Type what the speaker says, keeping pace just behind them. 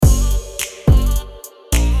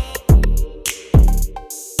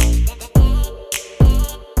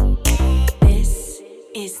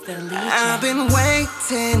I've been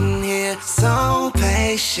waiting here so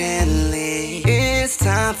patiently. It's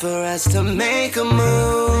time for us to make a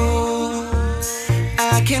move.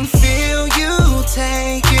 I can feel you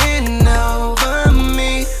taking over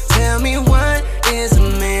me. Tell me, what is a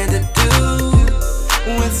man to do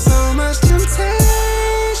with so much temptation?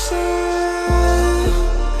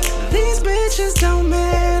 These bitches don't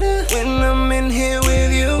matter when I'm in here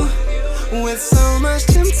with you. With so much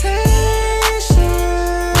temptation,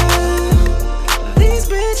 these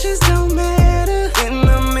bitches don't matter when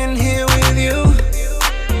I'm in here with you.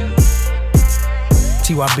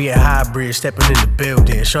 TyB a hybrid, stepping in the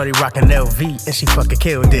building. Shorty rockin' LV and she fucking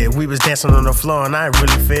killed it. We was dancing on the floor and I ain't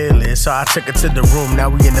really feel it. So I took her to the room, now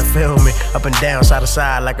we in the filming. Up and down, side to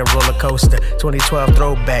side like a roller coaster. 2012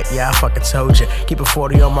 throwback, yeah, I fucking told ya. Keep a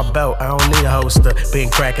 40 on my belt, I don't need a holster. Been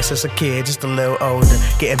cracking since a kid, just a little older.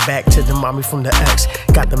 Getting back to the mommy from the ex.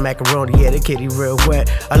 Got the macaroni, yeah, the kitty real wet.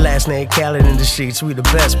 Our last name Khaled in the sheets, we the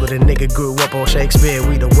best. But a nigga grew up on Shakespeare,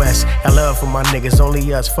 we the West. Got love for my niggas,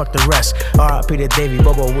 only us, fuck the rest. R.I.P. to Davey,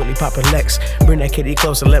 Bobo, Whitley, Papa Lex. Bring that kitty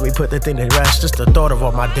closer, let me put the thing to rest. Just the thought of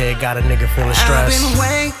all my dead got a nigga feeling stressed. I've been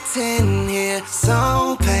waiting here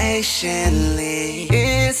so patiently.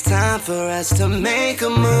 It's time for us to make a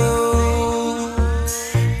move.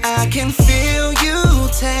 I can feel you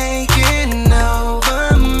taking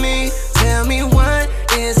over me. Tell me, what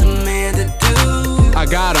is a man to do? I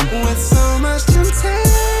got him. With so much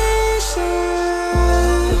temptation,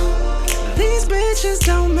 these bitches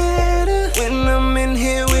don't matter when I'm in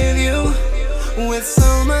here with you. With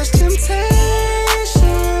so much temptation,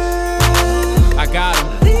 I got him.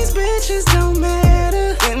 these bitches don't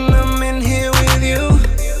matter when I'm in here with you.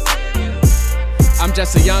 I'm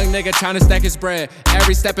just a young nigga trying to stack his bread.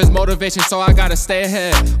 Every step is motivation, so I gotta stay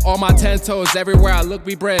ahead. On my 10 toes, everywhere I look,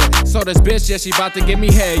 we bred. So this bitch, yeah, she bout to give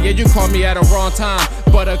me head. Yeah, you caught me at a wrong time,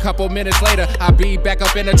 but a couple minutes later, I be back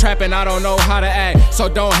up in the trap and I don't know how to act. So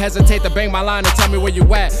don't hesitate to bang my line and tell me where you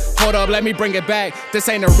at. Hold up, let me bring it back. This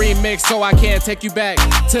ain't a remix, so I can't take you back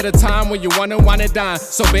to the time when you wanna wine and dine.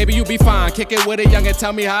 So baby, you be fine. Kick it with a young and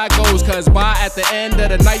tell me how it goes. Cause by at the end of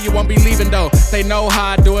the night, you won't be leaving though. They know how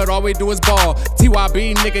I do it, all we do is ball.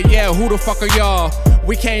 TyB, nigga, yeah, who the fuck are y'all?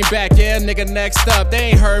 We came back, yeah, nigga, next up.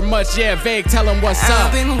 They ain't heard much, yeah, vague, tell them what's up.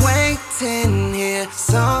 I've been waiting here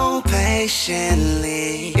so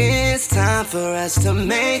patiently. It's time for us to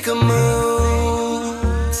make a move.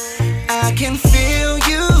 I can feel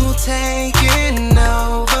you taking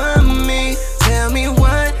over me. Tell me,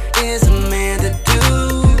 what is a man to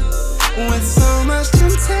do with so much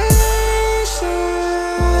temptation?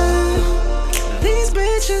 These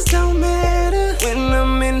bitches don't matter when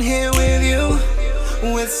I'm in here with you.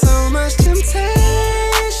 With so much temptation.